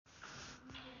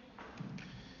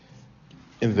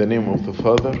In the name of the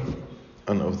Father,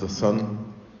 and of the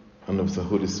Son, and of the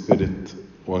Holy Spirit,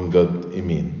 one God,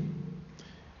 Amen.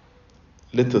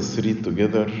 Let us read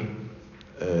together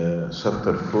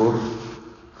chapter 4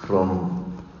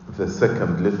 from the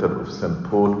second letter of St.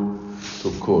 Paul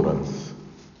to Corinth.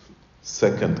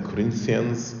 2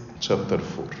 Corinthians chapter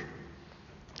 4.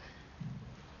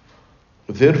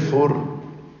 Therefore,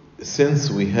 since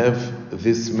we have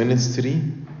this ministry,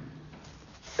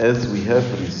 as we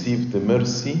have received the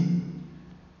mercy,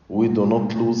 we do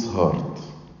not lose heart.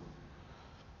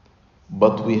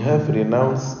 But we have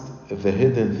renounced the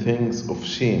hidden things of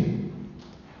shame,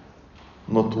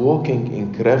 not walking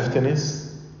in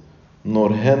craftiness,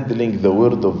 nor handling the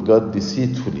word of God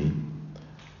deceitfully,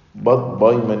 but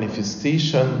by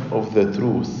manifestation of the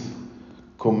truth,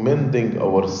 commending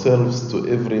ourselves to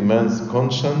every man's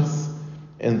conscience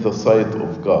in the sight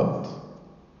of God.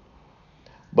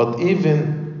 But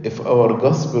even if our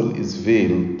gospel is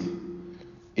veiled,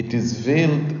 it is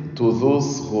veiled to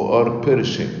those who are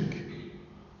perishing,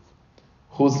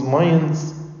 whose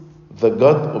minds the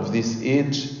God of this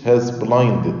age has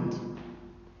blinded,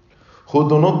 who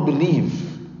do not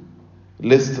believe,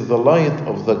 lest the light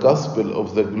of the gospel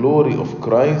of the glory of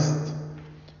Christ,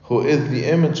 who is the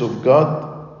image of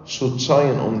God, should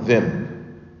shine on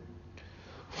them.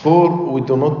 For we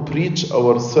do not preach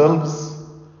ourselves,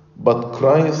 but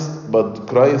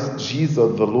Christ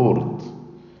Jesus the Lord,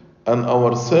 and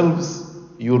ourselves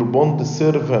your bond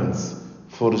servants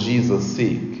for Jesus'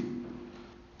 sake.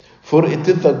 For it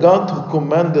is the God who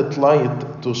commanded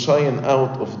light to shine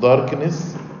out of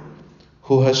darkness,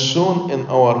 who has shone in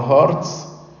our hearts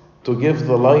to give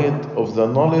the light of the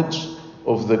knowledge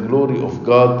of the glory of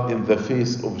God in the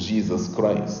face of Jesus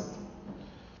Christ.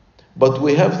 But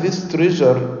we have this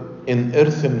treasure in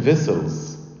earthen vessels,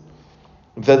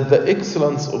 that the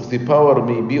excellence of the power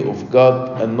may be of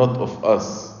God and not of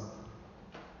us.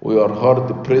 We are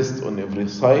hard pressed on every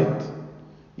side,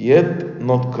 yet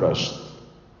not crushed.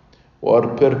 We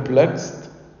are perplexed,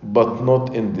 but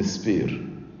not in despair.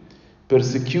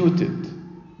 Persecuted,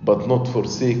 but not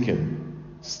forsaken.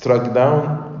 Struck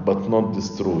down, but not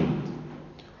destroyed.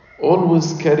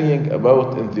 Always carrying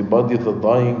about in the body the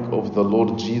dying of the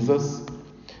Lord Jesus,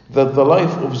 that the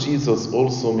life of Jesus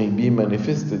also may be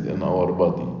manifested in our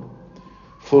body.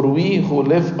 For we who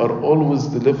live are always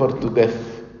delivered to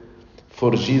death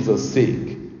for Jesus'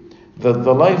 sake, that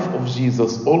the life of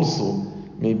Jesus also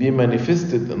may be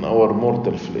manifested in our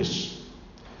mortal flesh.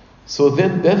 So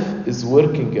then death is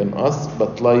working in us,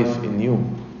 but life in you.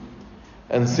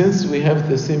 And since we have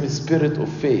the same spirit of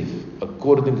faith,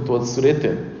 according to what's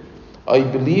written, I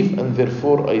believe and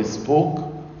therefore I spoke,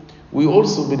 we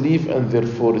also believe and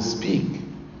therefore speak,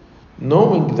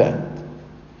 knowing that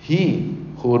He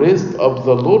who raised up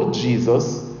the Lord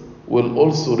Jesus will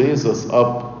also raise us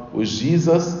up with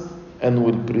Jesus and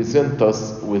will present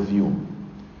us with you.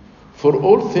 For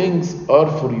all things are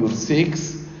for your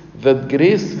sakes, that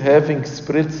grace having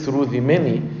spread through the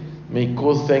many may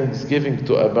cause thanksgiving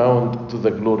to abound to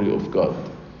the glory of God.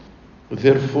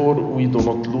 Therefore we do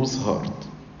not lose heart.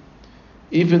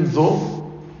 Even though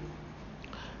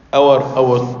our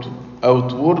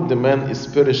outward man is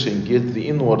perishing, yet the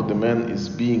inward man is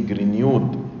being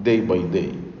renewed day by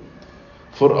day.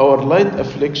 For our light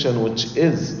affliction, which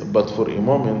is but for a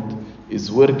moment,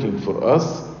 is working for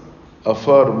us a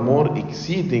far more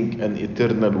exceeding and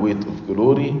eternal weight of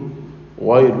glory,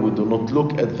 while we do not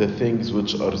look at the things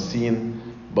which are seen,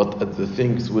 but at the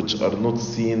things which are not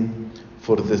seen.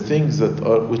 For the things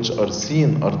which are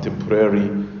seen are temporary,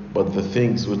 but the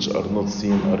things which are not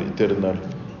seen are eternal.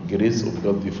 Grace of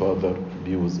God the Father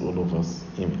be with all of us.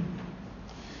 Amen.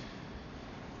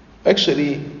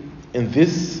 Actually, in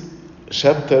this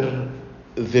chapter,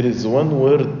 there is one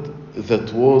word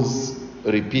that was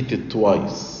repeated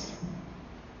twice.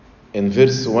 In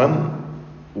verse 1,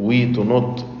 we do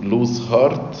not lose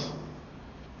heart,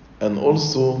 and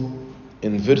also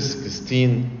in verse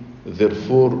 16,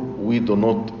 therefore we do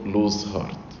not lose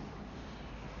heart.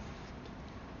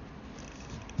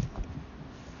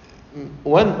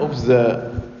 One of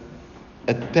the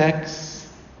attacks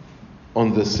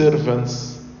on the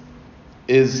servants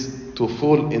is to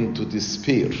fall into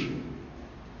despair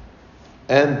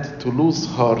and to lose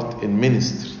heart in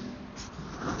ministry.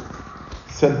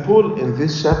 St. Paul in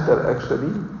this chapter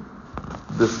actually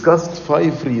discussed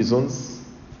 5 reasons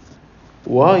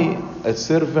why a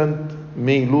servant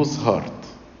may lose heart.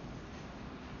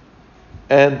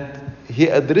 And he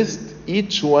addressed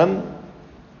each one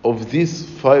of these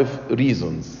 5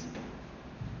 reasons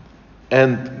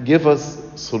and give us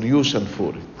solution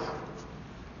for it.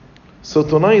 So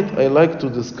tonight I like to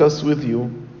discuss with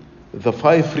you the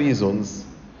 5 reasons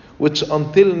which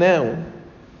until now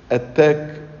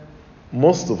attack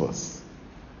most of us,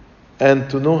 and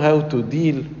to know how to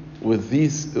deal with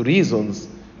these reasons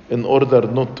in order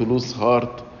not to lose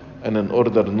heart and in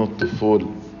order not to fall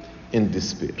in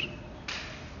despair.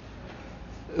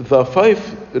 The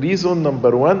 5 reason,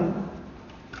 number 1,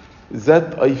 is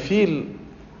that I feel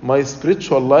my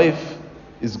spiritual life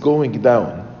is going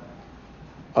down.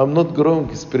 I'm not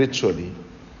growing spiritually.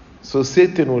 So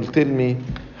Satan will tell me,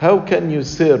 how can you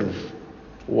serve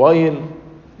while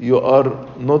you are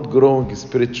not growing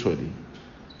spiritually?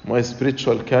 My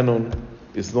spiritual canon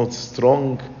is not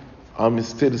strong. I'm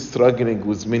still struggling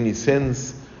with many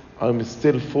sins. I'm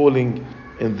still falling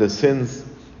in the sins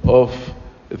of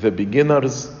the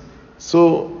beginners.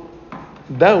 So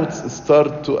doubts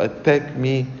start to attack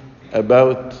me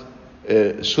about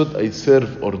should I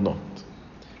serve or not.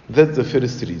 That's the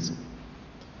first reason.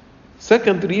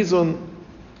 Second reason,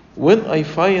 when I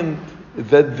find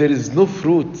that there is no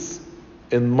fruits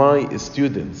in my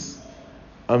students,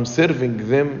 I'm serving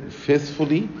them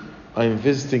faithfully, I'm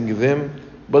visiting them,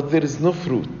 but there is no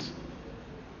fruit.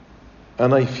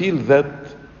 And I feel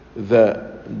that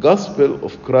the gospel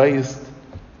of Christ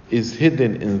is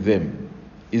hidden in them,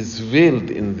 is veiled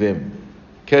in them,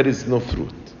 carries no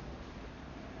fruit.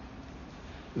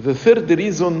 The third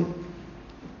reason,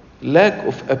 lack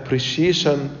of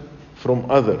appreciation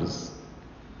from others.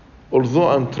 Although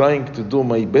I'm trying to do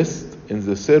my best in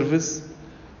the service,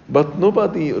 but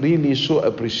nobody really show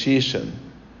appreciation.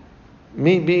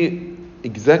 Maybe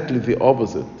exactly the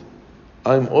opposite.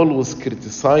 I'm always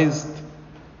criticized,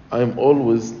 I'm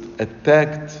always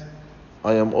attacked,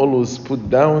 I am always put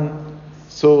down,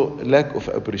 so lack of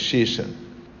appreciation.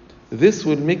 This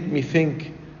will make me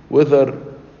think whether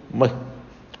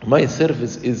my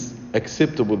service is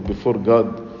acceptable before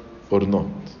God or not.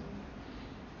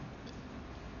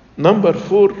 Number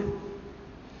 4,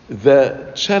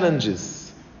 the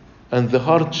challenges and the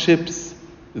hardships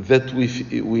that we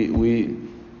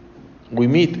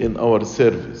meet in our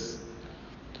service,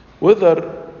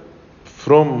 whether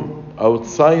from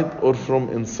outside or from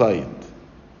inside.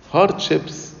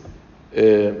 Hardships,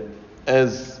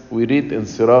 as we read in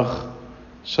Sirach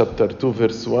chapter 2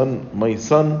 verse 1, my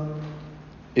son,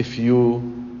 if you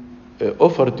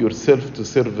offered yourself to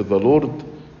serve the Lord,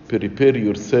 prepare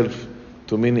yourself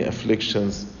to many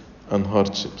afflictions and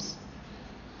hardships.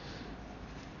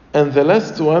 And the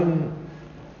last one,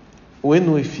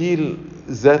 when we feel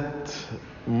that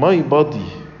my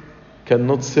body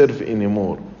cannot serve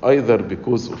anymore, either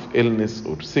because of illness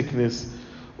or sickness,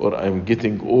 or I'm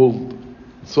getting old.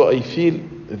 So I feel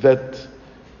that,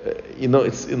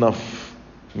 it's enough.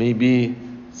 Maybe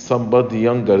somebody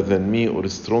younger than me or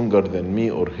stronger than me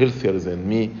or healthier than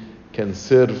me can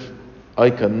serve, I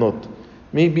cannot.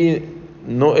 Maybe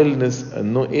no illness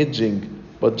and no aging,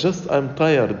 but just I'm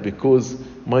tired because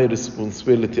my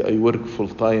responsibility, I work full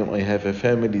time, I have a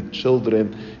family,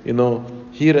 children,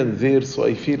 here and there, so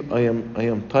I feel I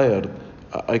am tired,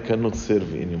 I cannot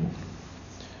serve anymore.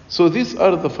 So these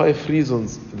are the 5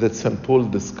 reasons that St. Paul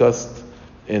discussed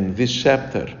in this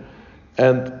chapter.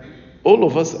 And all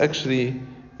of us actually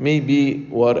maybe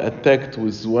were attacked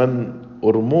with one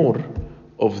or more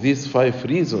of these 5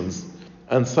 reasons.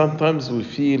 And sometimes we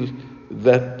feel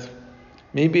that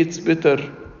maybe it's better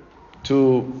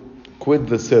to quit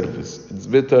the service. It's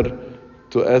better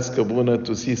to ask Abuna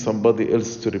to see somebody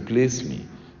else to replace me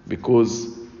because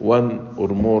one or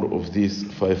more of these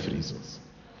 5 reasons.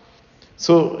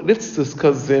 So let's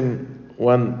discuss them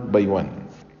one by one.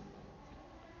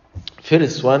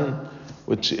 First one,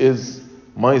 which is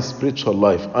my spiritual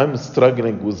life. I'm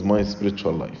struggling with my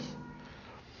spiritual life.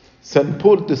 St.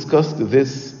 Paul discussed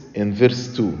this in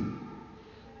verse 2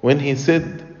 when he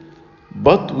said,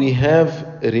 "But we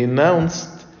have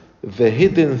renounced the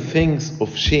hidden things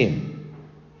of shame,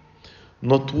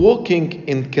 not walking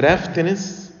in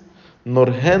craftiness, nor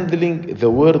handling the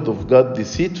word of God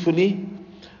deceitfully,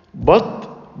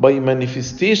 but by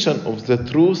manifestation of the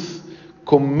truth,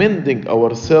 commending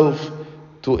ourselves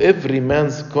to every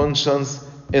man's conscience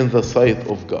in the sight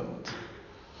of God."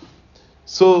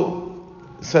 So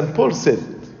St. Paul said,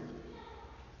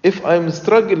 if I'm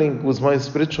struggling with my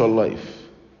spiritual life,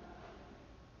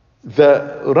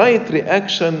 the right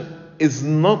reaction is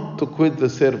not to quit the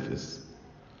service,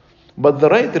 but the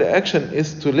right reaction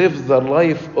is to live the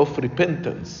life of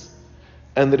repentance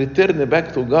and return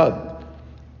back to God.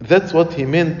 That's what he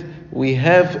meant. We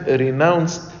have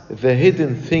renounced the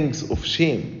hidden things of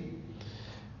shame.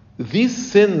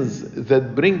 These sins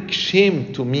that bring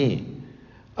shame to me,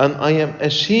 and I am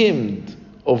ashamed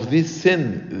of these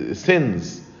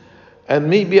sins, and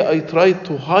maybe I try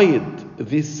to hide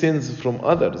these sins from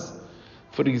others.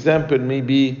 For example,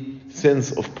 maybe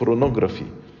sins of pornography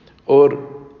or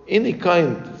any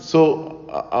kind. So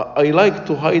I like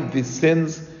to hide these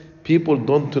sins. People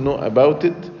don't know about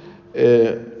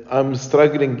it. I'm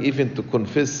struggling even to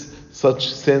confess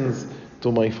such sins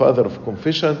to my father of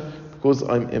confession because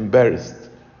I'm embarrassed.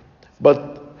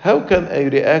 But how can I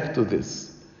react to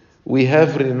this? We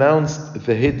have renounced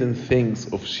the hidden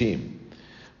things of shame.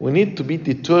 We need to be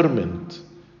determined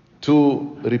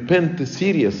to repent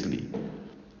seriously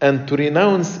and to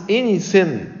renounce any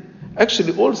sin.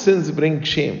 Actually, all sins bring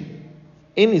shame.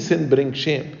 Any sin brings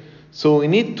shame. So we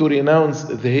need to renounce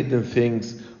the hidden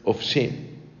things of shame.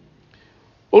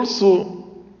 Also,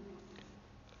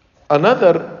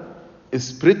 another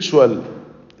spiritual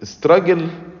struggle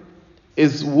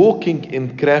is walking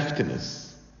in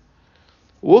craftiness.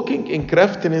 Walking in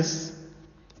craftiness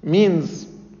means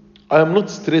I am not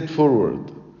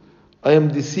straightforward. I am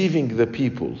deceiving the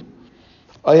people.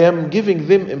 I am giving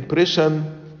them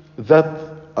impression that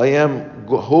I am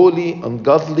holy and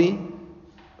godly,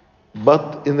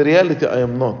 but in reality I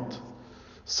am not.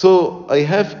 So I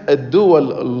have a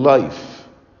dual life.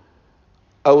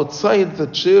 Outside the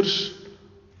church,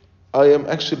 I am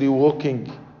actually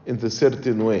walking in a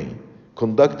certain way,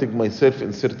 conducting myself in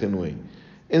a certain way.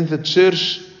 In the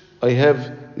church, I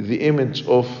have the image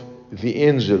of the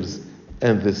angels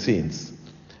and the saints.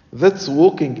 That's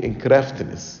walking in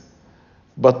craftiness.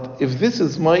 But if this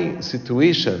is my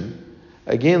situation,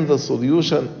 again the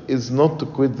solution is not to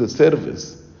quit the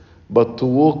service, but to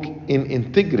walk in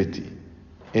integrity.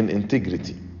 In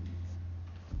integrity.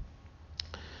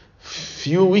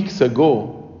 Few weeks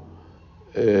ago,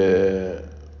 in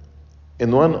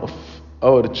one of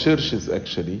our churches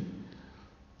actually,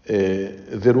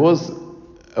 there was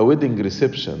a wedding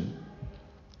reception.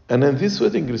 And in this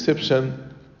wedding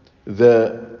reception,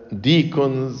 the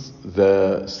deacons,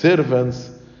 the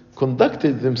servants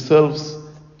conducted themselves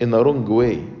in a wrong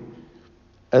way.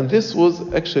 And this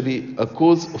was actually a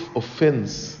cause of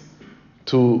offense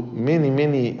to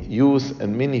many youth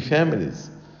and many families.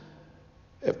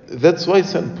 That's why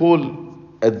St. Paul,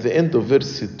 at the end of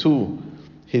verse 2,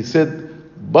 he said,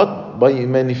 but by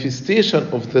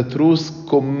manifestation of the truth,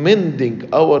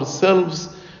 commending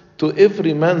ourselves to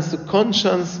every man's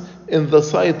conscience in the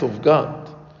sight of God.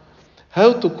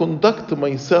 How to conduct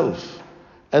myself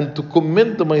and to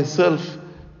commend myself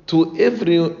to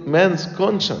every man's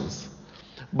conscience,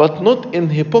 but not in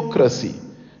hypocrisy.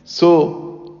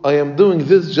 So I am doing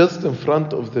this just in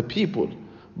front of the people,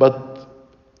 but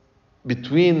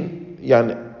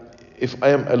if I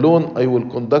am alone, I will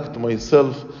conduct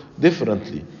myself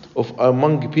differently. If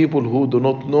among people who do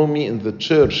not know me in the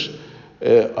church,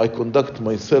 I conduct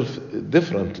myself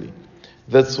differently.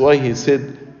 That's why he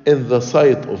said, in the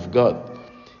sight of God.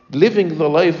 Living the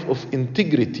life of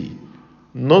integrity,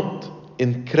 not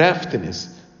in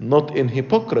craftiness, not in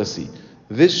hypocrisy.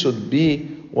 This should be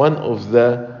one of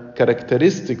the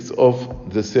characteristics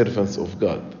of the servants of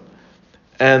God.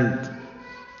 And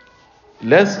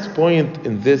last point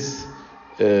in this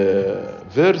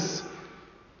verse,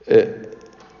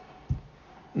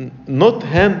 not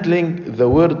handling the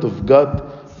word of God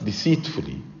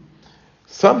deceitfully.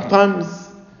 Sometimes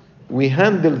we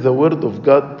handle the word of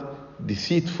God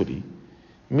deceitfully,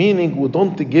 meaning we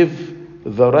don't give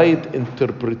the right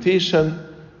interpretation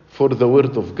for the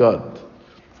word of God.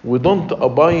 We don't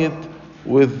abide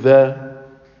with the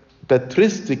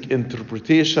patristic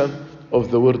interpretation of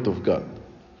the word of God.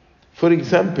 For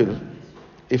example,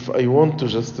 if I want to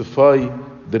justify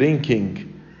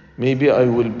drinking, maybe I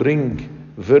will bring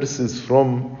verses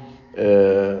from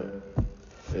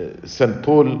St.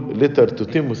 Paul letter to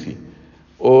Timothy,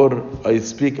 or I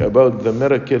speak about the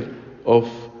miracle of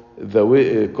the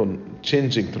way,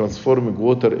 transforming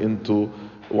water into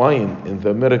wine in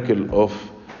the miracle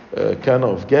of Cana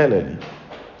of Galilee.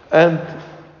 And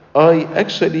I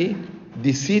actually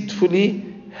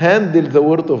deceitfully handle the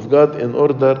word of God in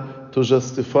order to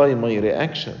justify my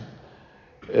reaction.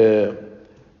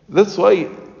 That's why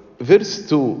verse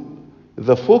 2,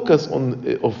 the focus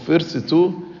of verse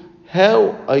 2,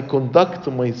 how I conduct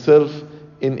myself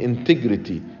in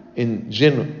integrity, in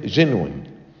genuine.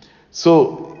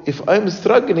 So if I'm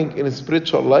struggling in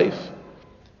spiritual life,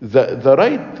 the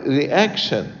right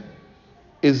reaction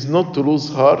is not to lose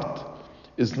heart,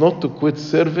 is not to quit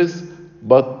service,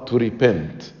 but to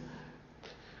repent.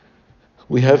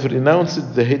 We have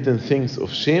renounced the hidden things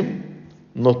of shame,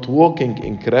 not walking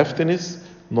in craftiness,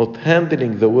 not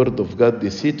handling the word of God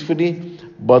deceitfully,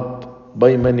 but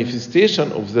by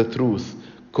manifestation of the truth,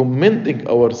 commending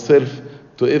ourselves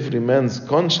to every man's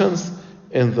conscience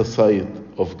in the sight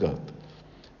of God.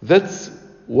 That's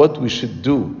what we should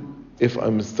do if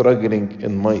I'm struggling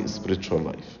in my spiritual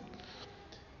life.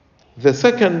 The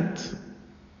second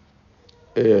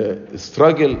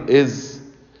struggle is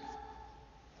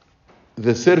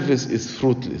the service is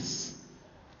fruitless.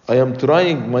 I am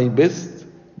trying my best,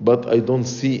 but I don't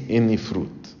see any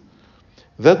fruit.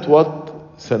 That's what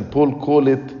St. Paul called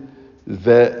it,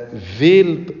 the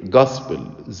veiled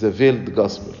gospel,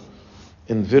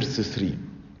 in verse 3.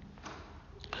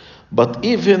 But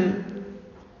even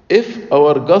if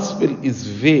our gospel is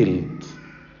veiled,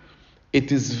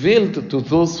 it is veiled to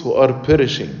those who are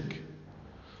perishing,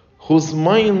 whose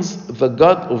minds the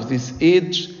God of this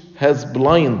age has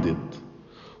blinded,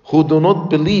 who do not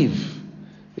believe,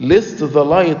 lest the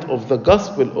light of the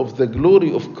gospel of the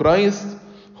glory of Christ,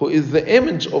 who is the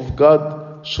image of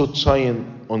God, should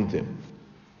shine on them.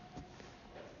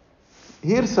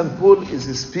 Here St. Paul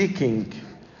is speaking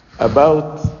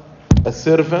about a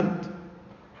servant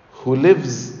who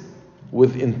lives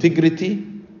with integrity,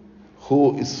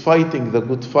 who is fighting the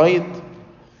good fight,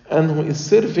 and who is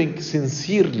serving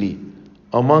sincerely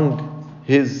among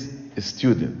his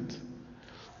students.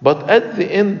 But at the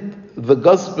end, the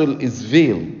gospel is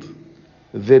veiled.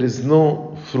 There is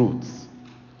no fruit.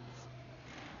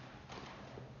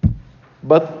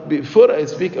 But before I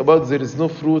speak about there is no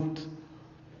fruit,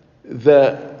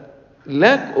 the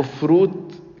lack of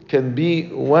fruit can be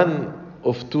one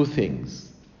of two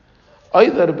things.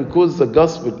 Either because the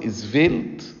gospel is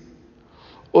veiled,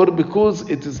 or because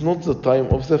it is not the time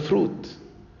of the fruit.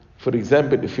 For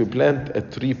example, if you plant a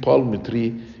palm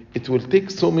tree, it will take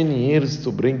so many years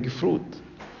to bring fruit.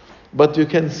 But you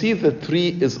can see the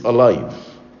tree is alive.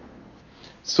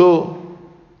 So,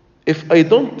 if I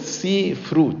don't see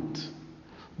fruit,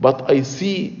 but I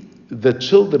see the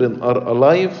children are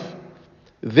alive,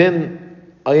 then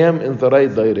I am in the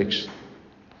right direction.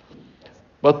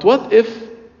 But what if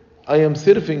I am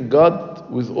serving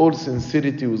God with all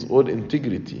sincerity, with all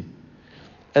integrity,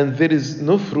 and there is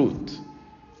no fruit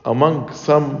among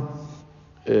some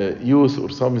youth or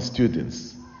some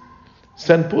students?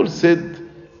 St. Paul said,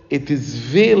 it is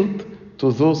veiled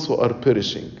to those who are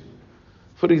perishing.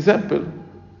 For example,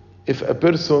 if a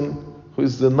person who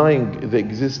is denying the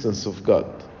existence of God,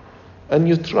 and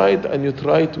you tried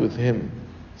with him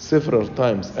several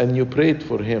times, and you prayed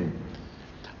for him,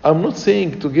 I'm not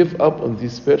saying to give up on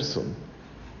this person,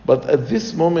 but at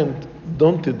this moment,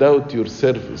 don't doubt your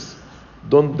service.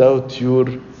 Don't doubt your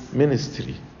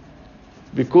ministry.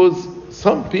 Because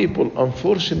some people,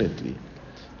 unfortunately,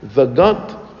 the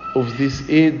God of this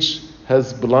age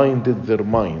has blinded their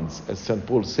minds, as St.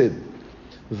 Paul said.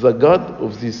 The God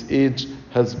of this age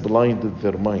has blinded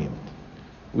their mind.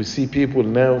 We see people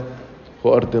now who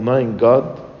are denying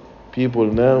God, people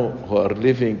now who are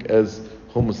living as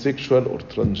homosexual or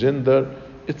transgender,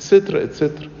 etc.,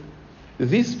 etc.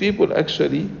 These people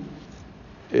actually,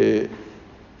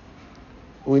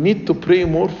 we need to pray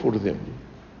more for them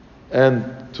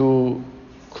and to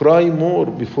cry more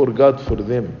before God for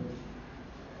them.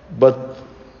 But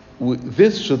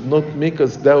this should not make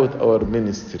us doubt our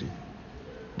ministry,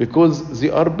 because they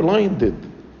are blinded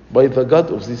by the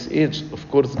God of this age. Of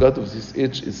course, God of this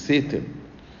age is Satan.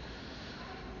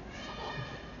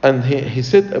 And he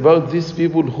said about these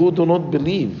people who do not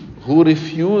believe, who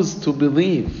refuse to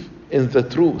believe in the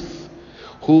truth,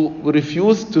 who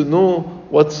refuse to know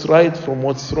what's right from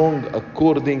what's wrong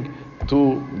according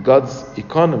to God's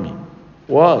economy.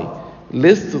 Why?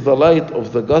 Lest the light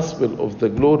of the gospel of the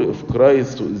glory of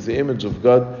Christ, who is the image of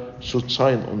God, should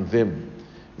shine on them.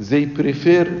 They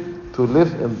prefer to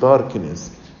live in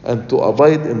darkness and to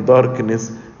abide in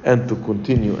darkness and to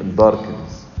continue in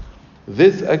darkness.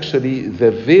 This actually,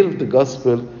 the veiled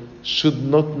gospel should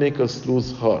not make us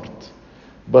lose heart,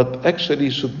 but actually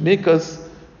should make us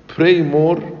pray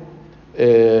more,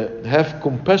 have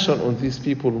compassion on these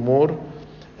people more,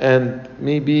 and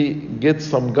maybe get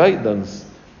some guidance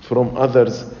from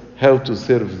others how to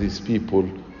serve these people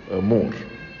more.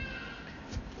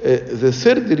 The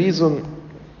third reason,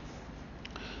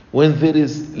 when there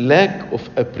is lack of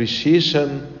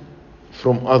appreciation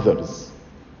from others,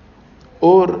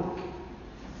 or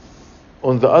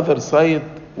on the other side,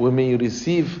 we may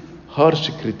receive harsh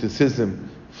criticism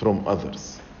from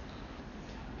others.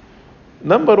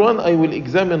 Number one, I will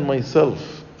examine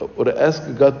myself, or ask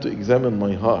God to examine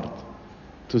my heart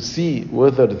to see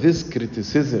whether this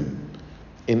criticism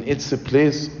in its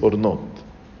place or not.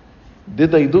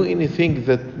 Did I do anything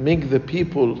that make the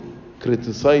people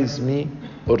criticize me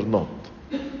or not?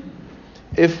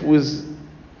 If with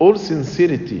all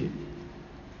sincerity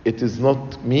it is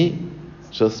not me,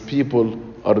 just people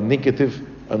are negative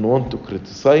and want to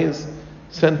criticize,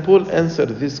 St. Paul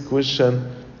answered this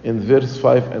question in verse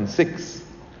 5 and 6.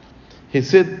 He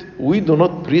said, we do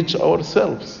not preach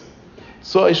ourselves.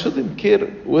 So I shouldn't care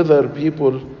whether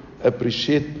people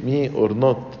appreciate me or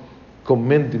not,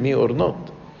 commend me or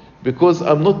not, because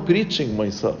I'm not preaching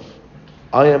myself.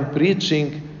 I am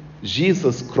preaching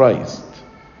Jesus Christ.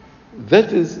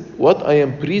 That is what I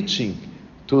am preaching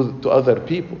to other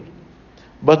people.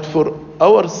 But for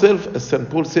ourselves, as St.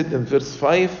 Paul said in verse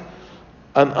 5,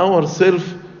 and ourselves,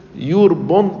 your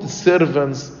bond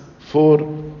servants for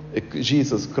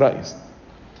Jesus Christ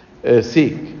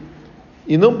sake.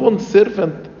 You know, bond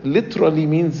servant literally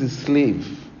means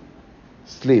slave.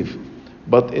 Slave.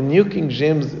 But in New King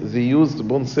James, they used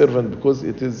bond servant because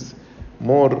it is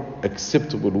more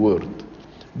acceptable word.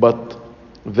 But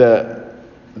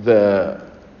the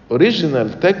original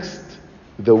text,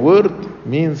 the word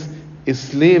means a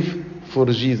slave for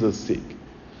Jesus' sake.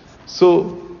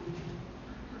 So,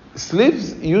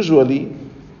 slaves usually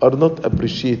are not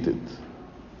appreciated,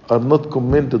 are not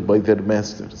commended by their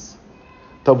masters.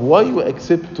 But why you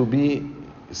accept to be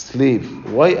slave?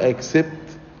 Why I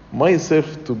accept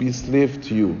myself to be slave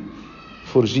to you?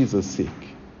 For Jesus'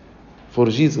 sake. For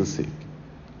Jesus' sake.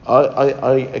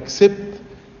 I accept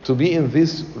to be in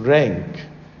this rank,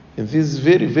 in this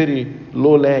very, very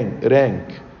low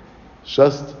rank,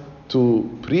 just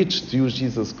to preach to you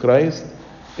Jesus Christ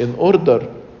in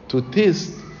order to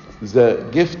taste the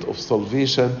gift of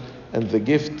salvation and the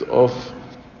gift of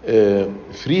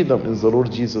freedom in the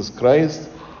Lord Jesus Christ.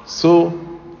 So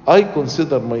I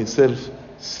consider myself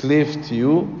slave to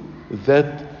you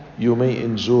that you may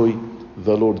enjoy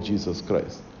the Lord Jesus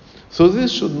Christ. So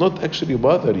this should not actually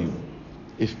bother you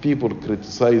if people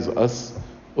criticize us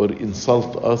or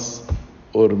insult us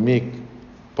or make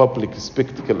public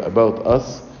spectacle about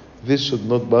us. This should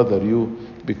not bother you,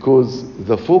 because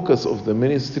the focus of the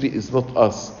ministry is not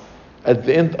us. At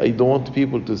the end, I don't want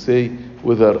people to say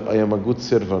whether I am a good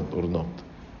servant or not.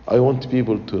 I want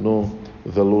people to know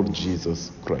the Lord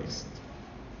Jesus Christ.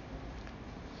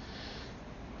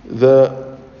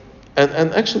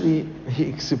 And actually, he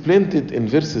explained it in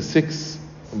verse 6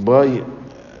 by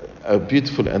a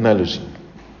beautiful analogy.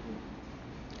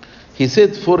 He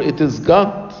said, for it is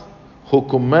God who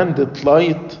commanded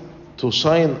light to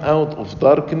shine out of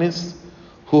darkness,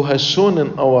 who has shown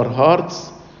in our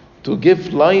hearts to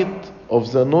give light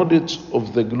of the knowledge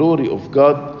of the glory of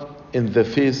God in the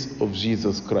face of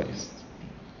Jesus Christ.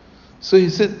 So he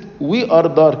said, we are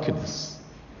darkness.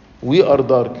 We are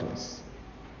darkness.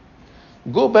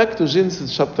 Go back to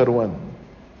Genesis chapter 1.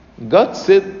 God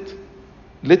said,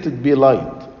 let it be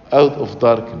light out of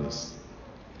darkness.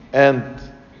 And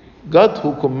God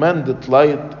who commanded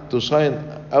light to shine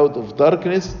out of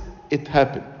darkness, it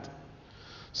happened.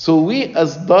 So we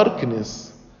as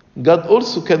darkness, God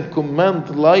also can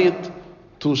command light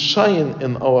to shine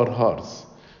in our hearts,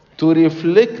 to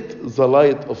reflect the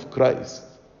light of Christ.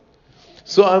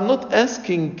 So I'm not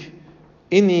asking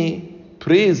any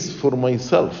praise for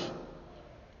myself,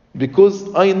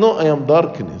 because I know I am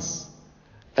darkness.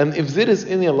 And if there is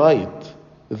any light,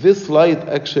 this light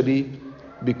actually,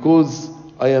 because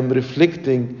I am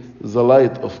reflecting the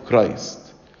light of Christ.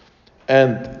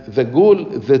 And the goal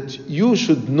that you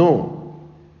should know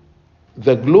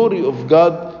the glory of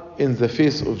God in the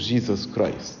face of Jesus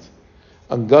Christ.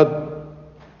 And God,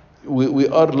 we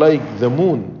are like the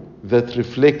moon that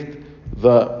reflect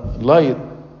the light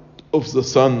of the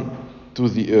sun to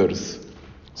the earth.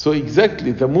 So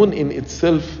exactly, the moon in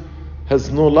itself has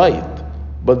no light,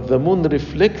 but the moon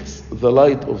reflects the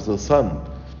light of the sun.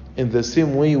 In the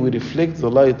same way, we reflect the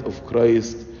light of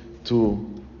Christ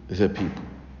to the people.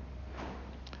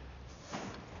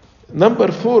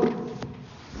 Number 4,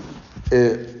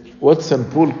 what St.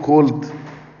 Paul called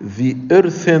the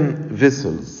earthen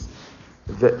vessels.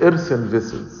 The earthen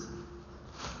vessels.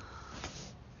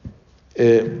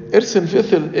 Earthen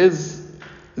vessel is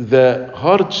the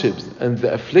hardships and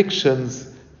the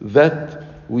afflictions that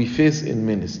we face in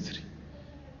ministry.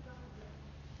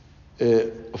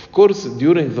 Of course,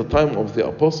 during the time of the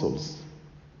apostles,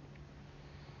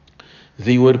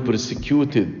 they were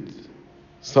persecuted.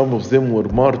 Some of them were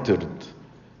martyred.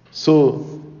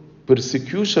 So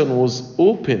persecution was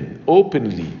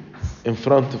openly in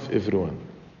front of everyone.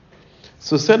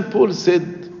 So St. Paul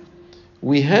said,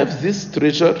 we have this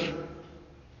treasure,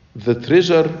 the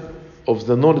treasure of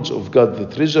the knowledge of God,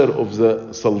 the treasure of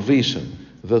the salvation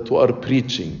that we are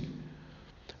preaching.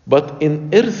 But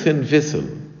in earthen vessel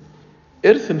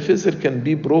can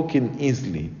be broken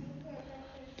easily,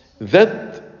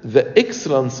 that the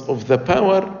excellence of the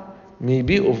power may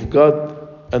be of God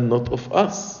and not of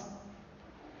us.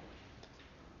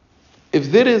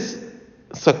 If there is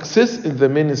success in the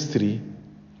ministry,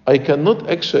 I cannot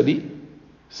actually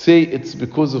say it's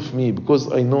because of me,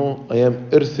 because I know I am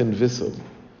earthen vessel,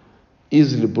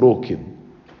 easily broken.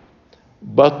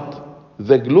 But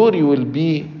the glory will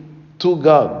be to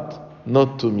God,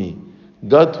 not to me.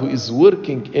 God who is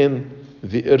working in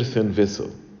the earthen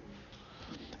vessel.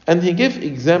 And he gave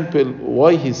example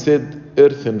why he said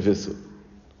earthen vessel.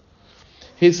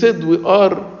 He said we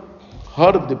are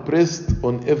hard pressed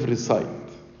on every side.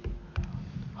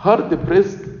 Hard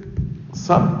pressed,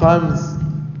 sometimes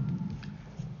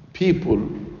people,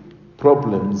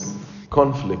 problems,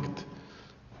 conflict,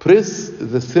 press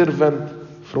the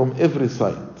servant from every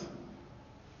side.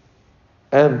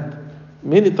 And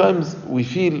many times we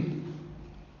feel,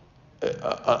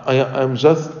 I'm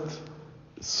just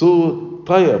so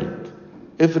tired.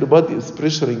 Everybody is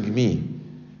pressuring me.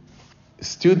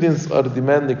 Students are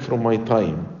demanding from my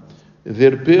time.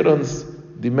 Their parents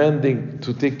demanding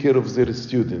to take care of their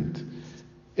student.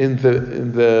 In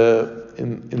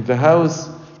the house,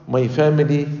 my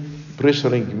family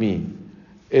pressuring me.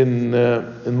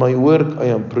 In my work, I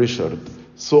am pressured.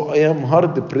 So I am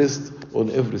hard pressed on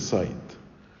every side.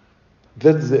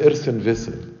 That's the earthen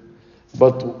vessel.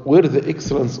 But where the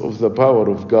excellence of the power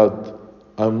of God,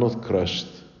 I am not crushed.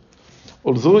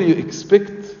 Although you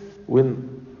expect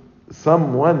when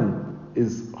someone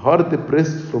is hard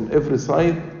pressed from every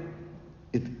side,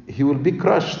 he will be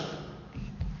crushed.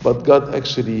 But God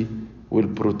actually will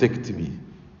protect me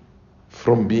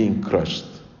from being crushed.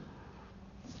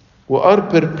 We are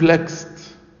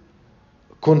perplexed,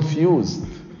 confused.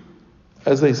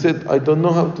 As I said, I don't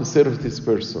know how to serve this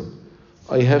person.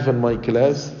 I have in my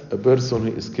class a person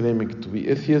who is claiming to be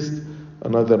atheist,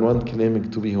 another one claiming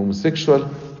to be homosexual,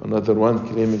 another one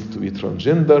claiming to be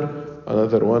transgender,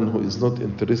 another one who is not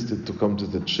interested to come to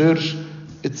the church,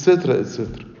 etc.,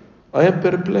 etc. I am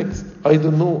perplexed. I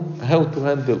don't know how to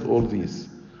handle all these.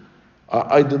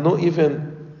 I don't know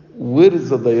even where is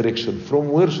the direction, from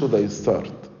where should I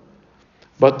start.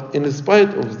 But in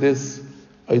spite of this,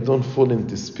 I don't fall in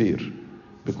despair,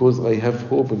 because I have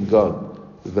hope in God,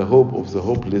 the hope of the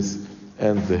hopeless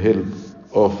and the help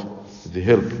of the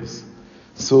helpless.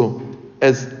 So,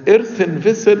 as earthen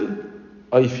vessel,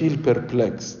 I feel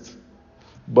perplexed.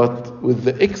 But with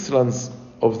the excellence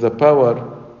of the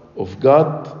power of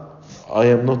God, I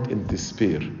am not in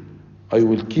despair. I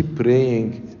will keep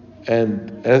praying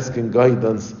and asking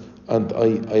guidance, and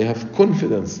I have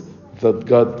confidence that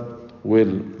God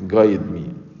will guide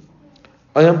me.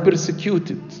 I am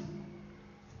persecuted.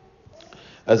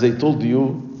 As I told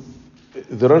you,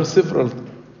 there are several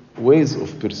ways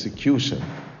of persecution.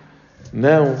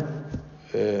 Now,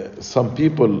 some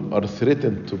people are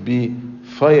threatened to be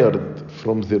fired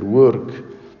from their work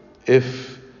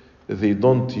if they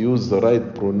don't use the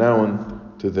right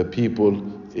pronoun to the people,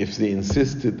 if they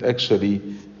insisted actually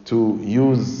to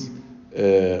use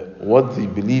what they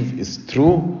believe is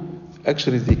true,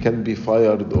 actually they can be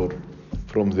fired or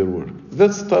from their work.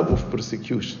 That's type of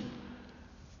persecution.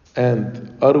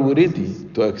 And are we ready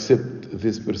to accept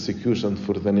this persecution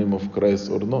for the name of Christ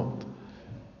or not?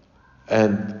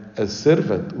 And as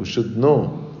servant, we should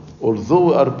know, although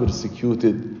we are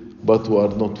persecuted, but we are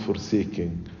not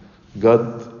forsaken.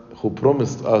 God, who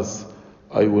promised us,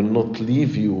 I will not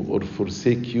leave you or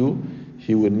forsake you,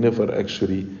 He will never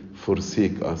actually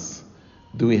forsake us.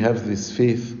 Do we have this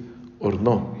faith or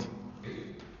not?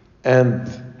 And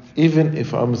even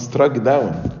if I'm struck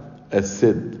down, as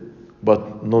said,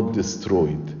 but not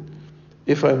destroyed.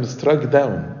 If I'm struck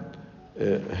down,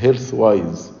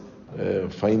 health-wise,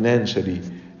 financially,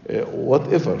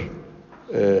 whatever,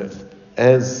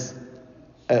 as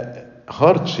a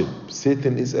hardship,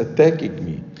 Satan is attacking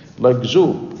me. Like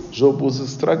Job. Job was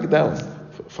struck down,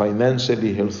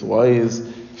 financially, health-wise,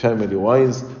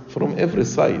 family-wise, from every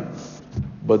side.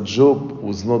 But Job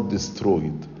was not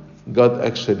destroyed. God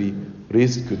actually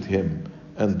rescued him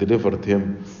and delivered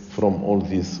him from all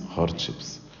these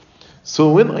hardships.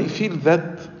 So when I feel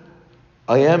that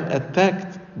I am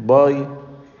attacked by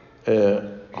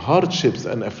hardships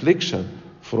and affliction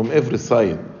from every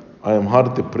side, I am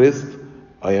hard pressed,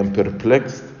 I am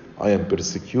perplexed, I am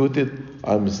persecuted,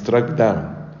 I am struck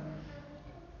down.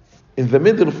 In the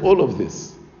middle of all of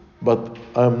this, but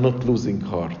I am not losing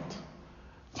heart.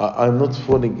 I am not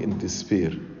falling in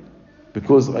despair,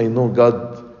 because I know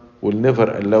God will never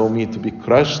allow me to be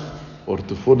crushed or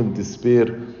to fall in despair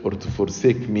or to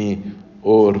forsake me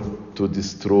or to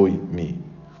destroy me.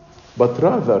 But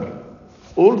rather,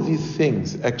 all these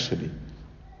things actually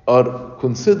are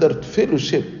considered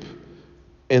fellowship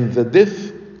in the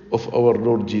death of our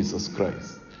Lord Jesus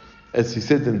Christ. As he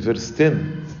said in verse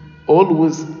 10,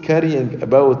 always carrying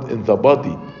about in the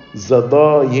body the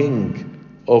dying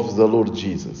of the Lord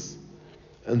Jesus.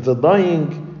 And the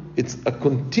dying, it's a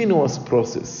continuous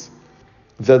process,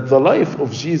 that the life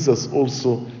of Jesus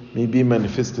also may be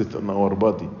manifested in our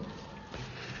body.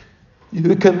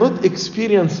 You cannot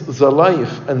experience the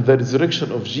life and the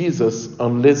resurrection of Jesus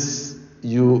unless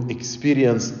you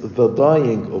experience the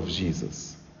dying of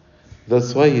Jesus.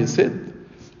 That's why he said,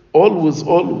 always,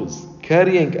 always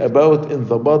carrying about in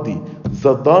the body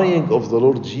the dying of the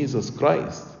Lord Jesus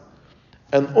Christ.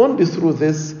 And only through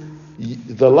this,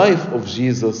 the life of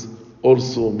Jesus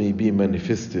also may be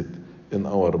manifested in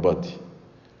our body.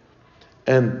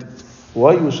 And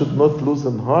why we should not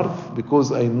loosen heart?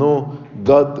 Because I know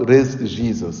God raised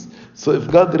Jesus. So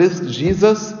if God raised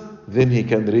Jesus, then he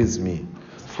can raise me.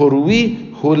 For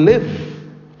we who live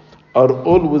are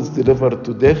always delivered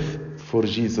to death for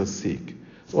Jesus' sake.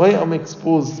 Why I'm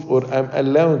exposed, or I'm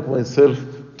allowing myself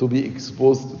to be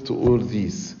exposed to all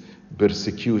these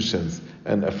persecutions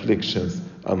and afflictions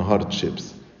and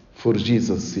hardships for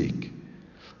Jesus' sake.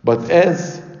 But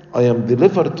as I am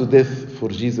delivered to death for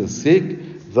Jesus'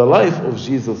 sake, the life of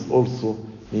Jesus also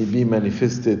may be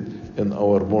manifested in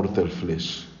our mortal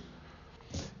flesh.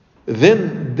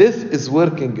 Then death is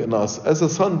working in us as a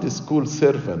Sunday school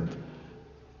servant,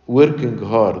 working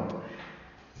hard.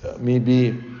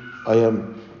 Maybe I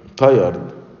am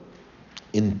tired,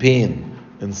 in pain,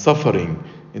 in suffering,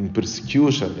 in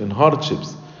persecution, in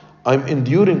hardships. I'm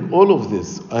enduring all of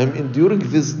this. I'm enduring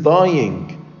this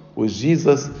dying with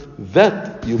Jesus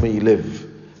that you may live,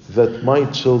 that my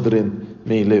children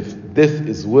may live. Death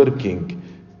is working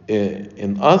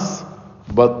in us,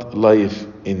 but life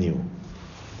in you.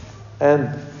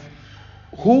 And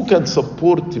who can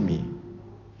support me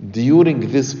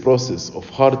during this process of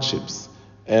hardships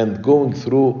and going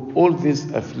through all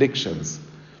these afflictions?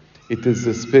 It is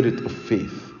the spirit of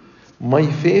faith. My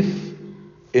faith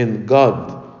in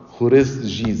God who raised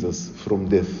Jesus from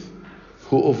death,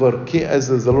 who overcame, as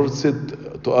the Lord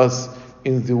said to us,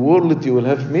 in the world you will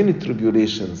have many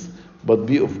tribulations, but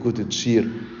be of good cheer,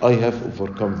 I have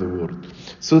overcome the world.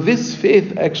 So this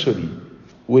faith actually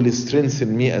will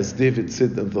strengthen me, as David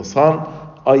said in the Psalm,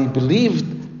 I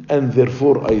believed and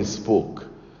therefore I spoke.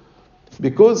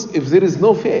 Because if there is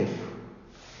no faith,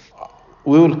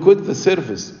 we will quit the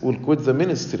service, we'll quit the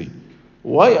ministry.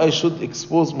 Why I should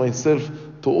expose myself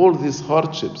to all these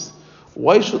hardships?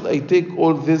 Why should I take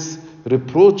all this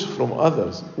reproach from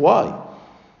others? Why?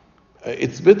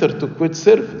 It's better to quit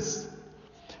service.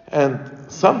 And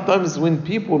sometimes when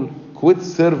people quit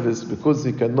service because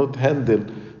they cannot handle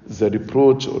the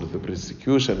reproach or the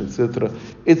persecution, etc.,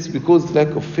 it's because lack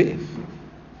of faith.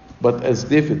 But as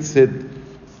David said,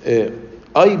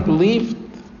 I believed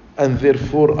and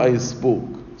therefore I spoke.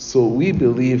 So we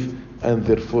believe and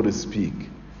therefore speak,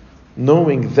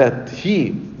 knowing that He,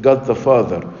 God the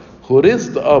Father, who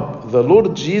raised up the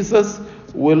Lord Jesus,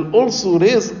 will also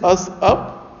raise us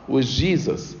up with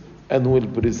Jesus and will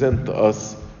present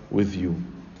us with you.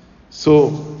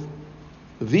 So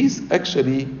these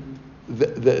actually,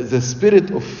 the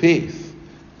spirit of faith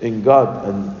in God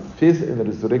and faith in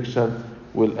resurrection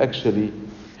will actually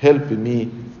help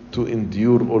me to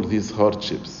endure all these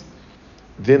hardships.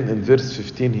 Then in verse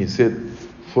 15 he said,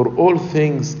 for all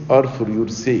things are for your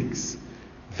sakes,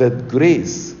 that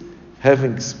grace,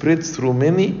 having spread through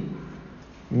many,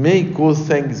 may cause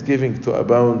thanksgiving to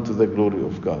abound to the glory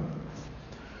of God.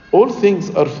 All things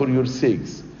are for your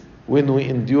sakes. When we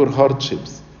endure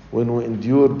hardships, when we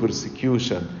endure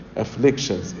persecution,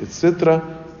 afflictions,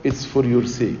 etc., it's for your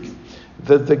sake.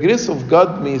 That the grace of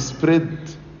God may spread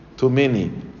to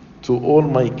many, to all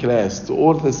my class, to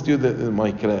all the students in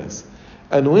my class.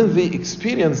 And when they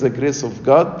experience the grace of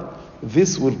God,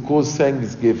 this will cause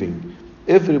thanksgiving.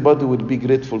 Everybody will be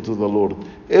grateful to the Lord.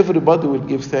 Everybody will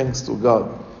give thanks to God.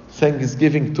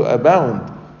 Thanksgiving to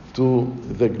abound to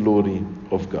the glory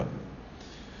of God.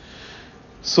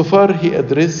 So far he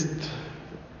addressed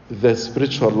the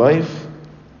spiritual life,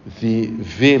 the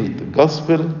veiled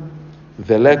gospel,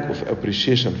 the lack of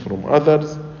appreciation from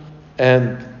others,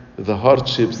 and the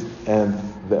hardships and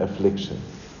the affliction.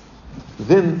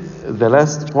 Then the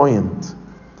last point,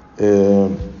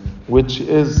 which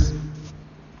is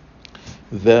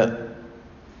the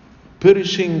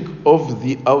perishing of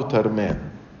the outer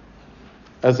man.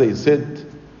 As I said,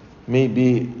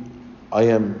 maybe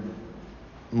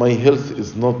my health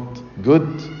is not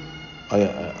good.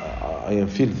 I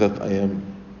feel that I am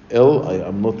ill. I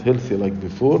am not healthy like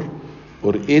before,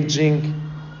 or aging,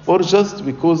 or just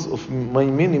because of my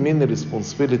many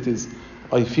responsibilities,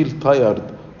 I feel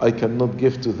tired. I cannot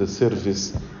give to the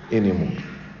service anymore.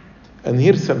 And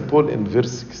here St. Paul in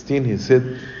verse 16, he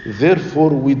said, therefore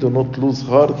we do not lose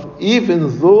heart,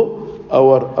 even though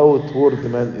our outward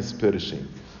man is perishing.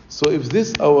 So if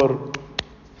this our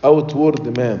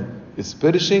outward man is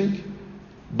perishing,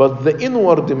 but the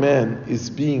inward man is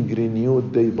being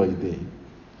renewed day by day.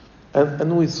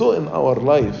 And we saw in our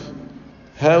life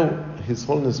how His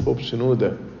Holiness Pope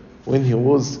Shenouda, when he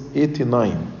was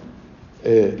 89,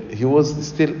 he was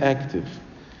still active.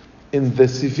 In the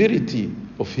severity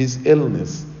of his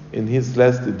illness in his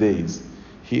last days,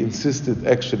 he insisted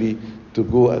actually to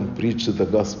go and preach the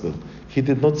gospel. He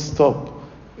did not stop.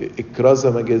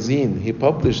 Ikraza magazine, he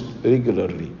published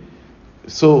regularly.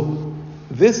 So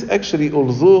this actually,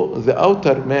 although the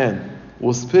outer man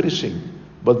was perishing,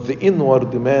 but the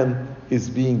inward man is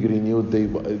being renewed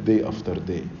day after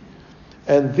day.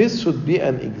 And this should be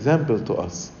an example to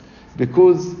us,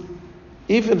 because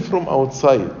even from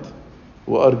outside,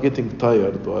 we are getting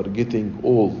tired, we are getting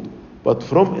old, but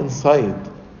from inside,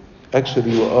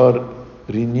 actually we are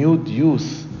renewed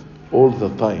youth all the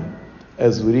time.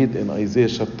 As we read in Isaiah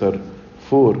chapter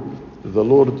 4, the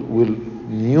Lord will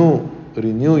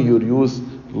renew your youth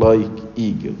like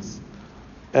eagles.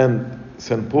 And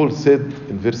St. Paul said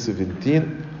in verse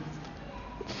 17,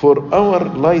 for our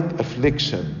light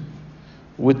affliction,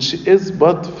 which is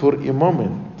but for a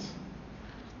moment,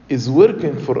 is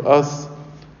working for us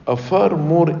a far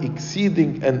more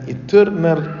exceeding and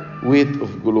eternal weight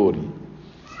of glory.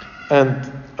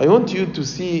 And I want you to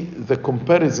see the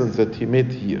comparison that he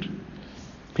made here.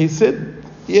 He said,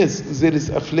 yes, there is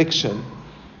affliction.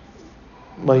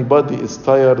 My body is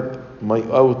tired, my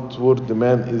outward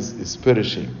man is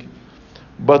perishing.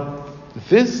 But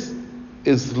this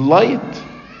is light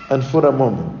and for a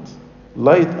moment.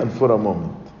 Light and for a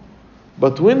moment.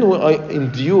 But when I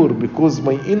endure, because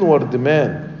my inward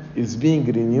man is being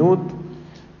renewed,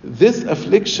 this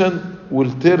affliction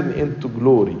will turn into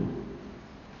glory.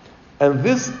 And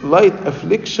this light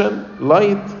affliction,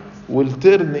 light will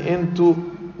turn into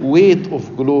weight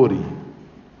of glory.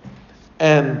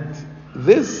 And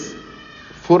this,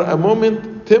 for a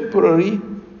moment, temporary,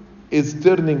 is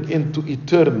turning into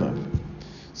eternal.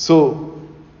 So,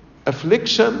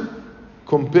 affliction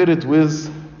compared with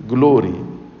glory.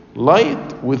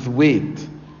 Light with weight,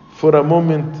 for a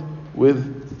moment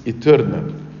with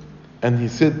eternal. And he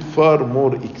said far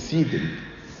more exceeding.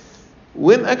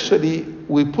 When actually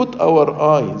we put our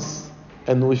eyes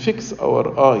and we fix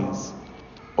our eyes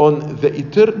on the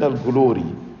eternal glory,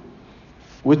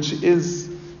 which is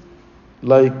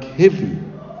like heavy,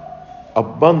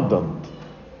 abundant,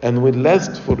 and will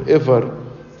last forever,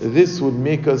 this will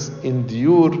make us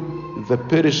endure the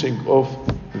perishing of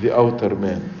the outer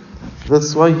man.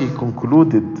 That's why he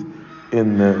concluded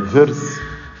in verse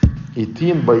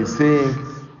 18 by saying,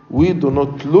 we do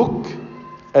not look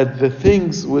at the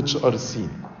things which are seen.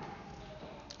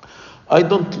 I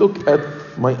don't look at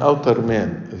my outer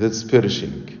man that's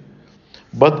perishing,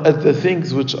 but at the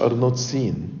things which are not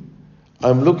seen.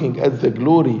 I'm looking at the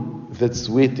glory that's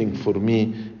waiting for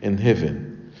me in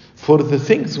heaven. For the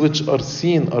things which are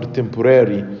seen are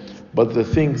temporary, but the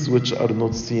things which are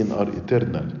not seen are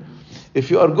eternal. If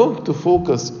you are going to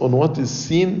focus on what is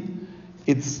seen,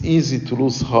 it's easy to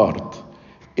lose heart.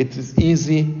 It is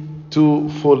easy to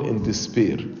fall in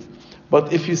despair.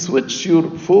 But if you switch your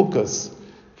focus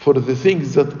for the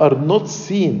things that are not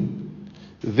seen,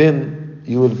 then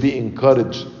you will be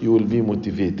encouraged, you will be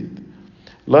motivated.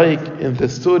 Like in the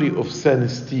story of Saint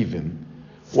Stephen,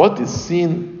 what is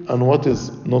seen and what is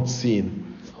not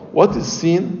seen? What is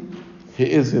seen? He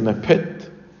is in a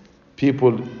pit.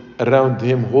 People around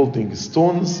him holding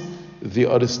stones, they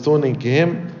are stoning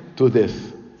him to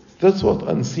death. That's what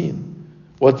unseen.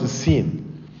 What is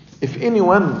seen? If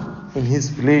anyone in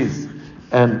his place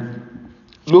and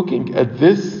looking at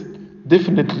this,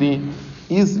 definitely,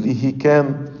 easily he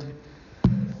can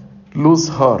lose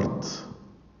heart.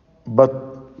 But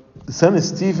Saint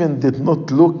Stephen did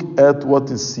not look at what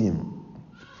is seen.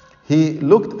 He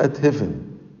looked at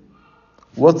heaven,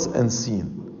 what's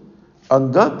unseen.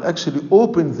 And God actually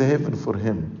opened the heaven for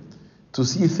him to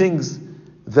see things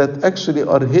that actually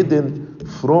are hidden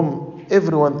from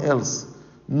everyone else.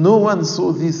 No one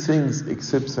saw these things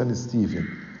except Saint Stephen.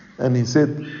 And he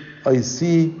said, I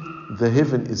see the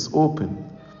heaven is open,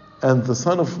 and the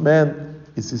Son of Man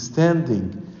is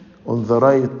standing on the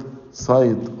right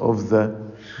side of the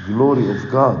glory of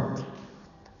God.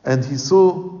 And he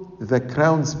saw the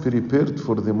crowns prepared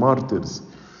for the martyrs.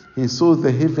 He saw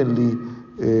the heavenly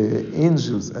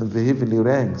angels and the heavenly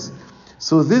ranks.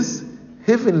 So this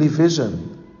heavenly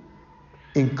vision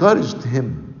encouraged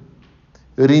him,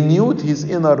 renewed his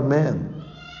inner man.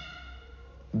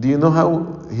 Do you know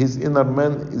how his inner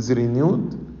man is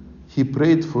renewed? He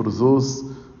prayed for those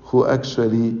who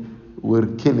actually were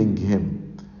killing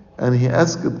him. And he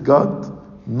asked God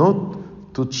not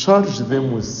to charge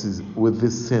them with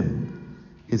this sin.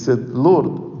 He said,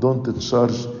 Lord, don't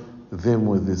charge them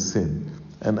with this sin.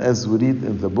 And as we read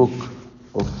in the book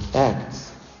of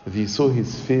Acts, they saw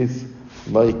his face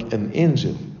like an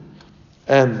angel.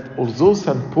 And although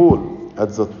St. Paul,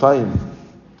 at that time,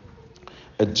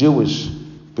 a Jewish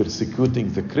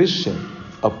persecuting the Christian,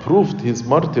 approved his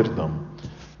martyrdom,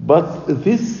 but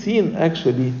this sin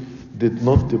actually did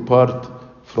not depart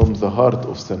from the heart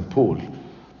of St. Paul.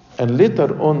 And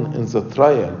later on in the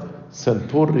trial, St.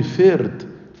 Paul referred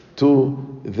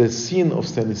to the sin of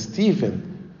St.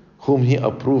 Stephen, whom he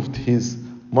approved his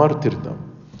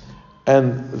martyrdom.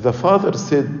 And the Father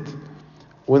said,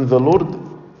 when the Lord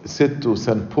said to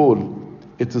St. Paul,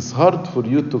 it is hard for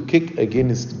you to kick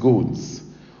against goads.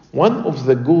 One of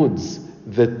the goads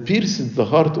that pierced the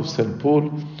heart of St.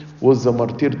 Paul was the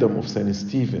martyrdom of St.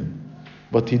 Stephen.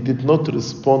 But he did not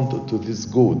respond to this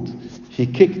goad. He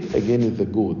kicked against the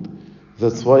goad.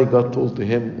 That's why God told to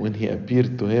him when he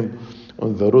appeared to him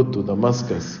on the road to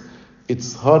Damascus,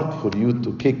 it's hard for you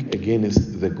to kick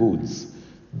against the goads.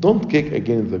 Don't kick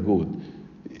against the goad.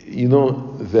 You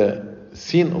know, the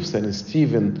sin of St.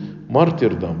 Stephen,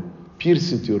 martyrdom,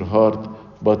 pierced your heart,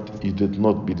 but you did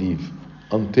not believe.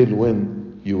 Until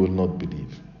when you will not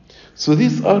believe. So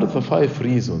these are the 5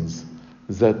 reasons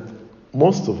that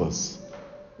most of us,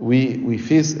 we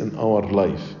face in our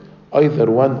life,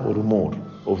 either one or more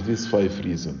of these 5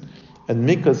 reasons, and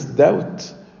make us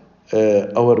doubt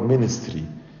our ministry,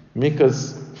 make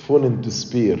us fall in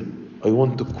despair. I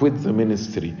want to quit the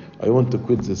ministry. I want to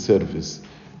quit the service.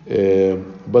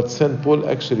 But St. Paul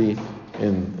actually,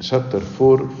 in chapter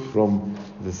 4, from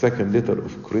the second letter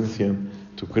of Corinthians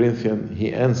to Corinthians,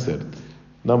 he answered,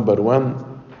 number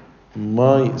 1,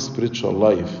 my spiritual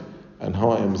life and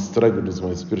how I am struggling with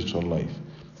my spiritual life.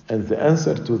 And the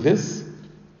answer to this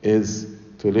is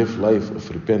to live life of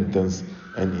repentance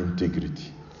and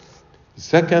integrity.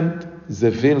 Second,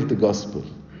 the veiled gospel.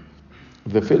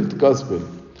 The veiled gospel,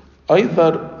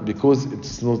 either because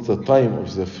it's not the time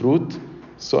of the fruit,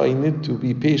 so I need to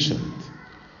be patient,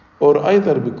 or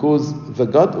either because the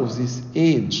God of this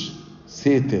age,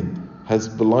 Satan, has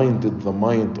blinded the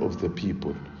mind of the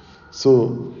people.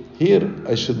 So here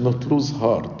I should not lose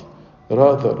heart.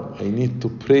 Rather, I need to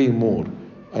pray more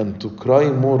and to cry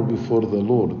more before the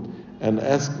Lord and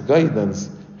ask guidance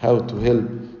how to help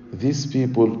these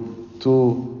people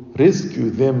to rescue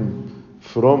them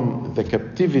from the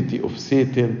captivity of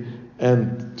Satan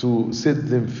and to set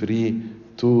them free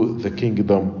to the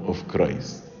kingdom of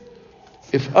Christ.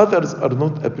 If others are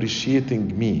not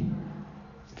appreciating me,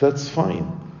 that's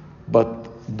fine.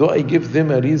 But do I give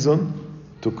them a reason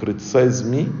to criticize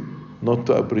me, not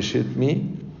to appreciate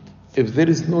me? If there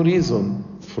is no reason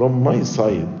from my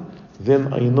side,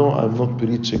 then I know I'm not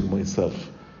preaching myself.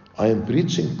 I am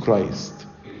preaching Christ.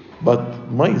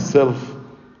 But myself,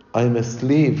 I'm a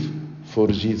slave for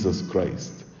Jesus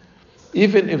Christ.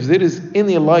 Even if there is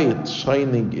any light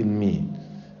shining in me,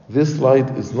 this light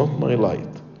is not my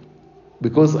light.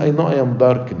 Because I know I am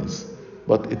darkness,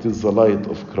 but it is the light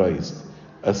of Christ.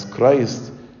 As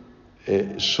Christ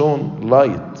shone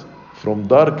light from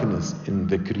darkness in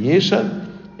the creation,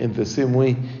 in the same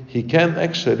way, he can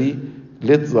actually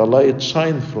let the light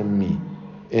shine from me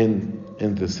in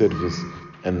the service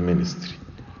and ministry.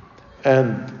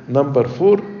 And number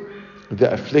 4,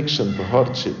 the affliction, the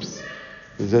hardships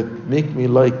that make me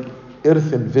like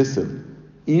earthen vessel,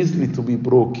 easily to be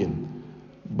broken.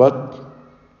 But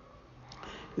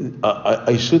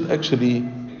I should actually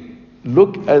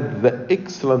look at the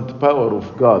excellent power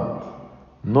of God,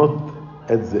 not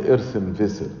at the earthen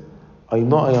vessel. I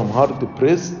know I am hard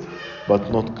pressed,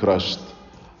 but not crushed.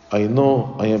 I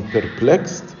know I am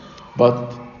perplexed,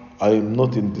 but I am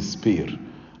not in despair.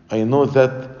 I know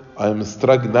that I am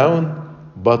struck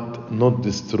down, but not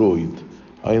destroyed.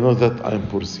 I know that I am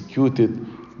persecuted,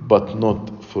 but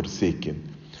not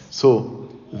forsaken. So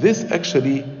this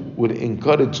actually will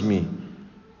encourage me.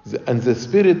 And the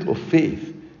spirit of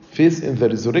faith in the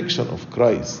resurrection of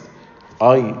Christ.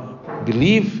 I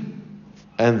believe,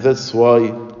 and that's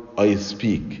why I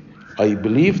speak. I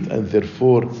believed, and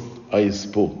therefore I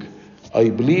spoke. I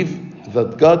believe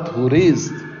that God who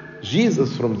raised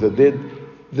Jesus from the dead,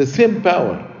 the same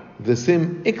power, the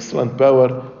same excellent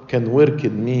power can work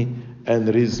in me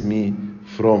and raise me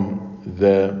from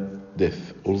the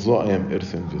death, although I am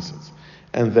earthen vessels.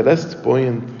 And the last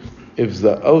point, if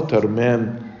the outer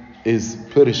man is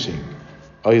perishing,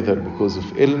 either because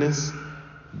of illness,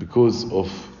 because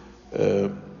of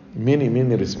many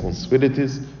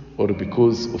responsibilities, or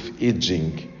because of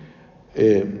aging,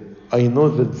 I know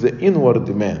that the inward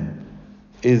man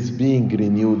is being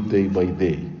renewed day by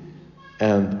day.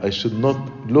 And I should not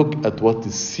look at what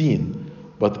is seen,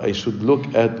 but I should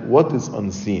look at what is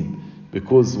unseen.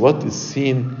 Because what is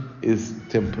seen is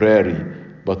temporary,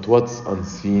 but what's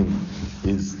unseen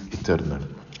is eternal.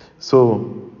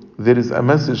 So there is a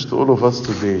message to all of us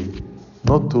today,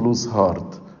 not to lose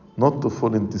heart, not to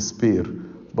fall in despair,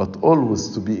 but always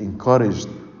to be encouraged,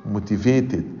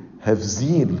 motivated, have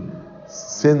zeal,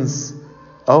 since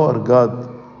our God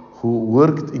who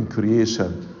worked in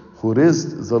creation, who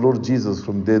raised the Lord Jesus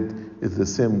from dead, is the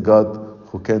same God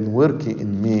who can work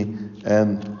in me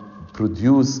and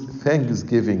produce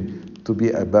thanksgiving to be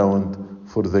abound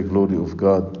for the glory of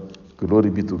God. Glory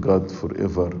be to God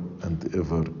forever and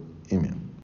ever. Amen.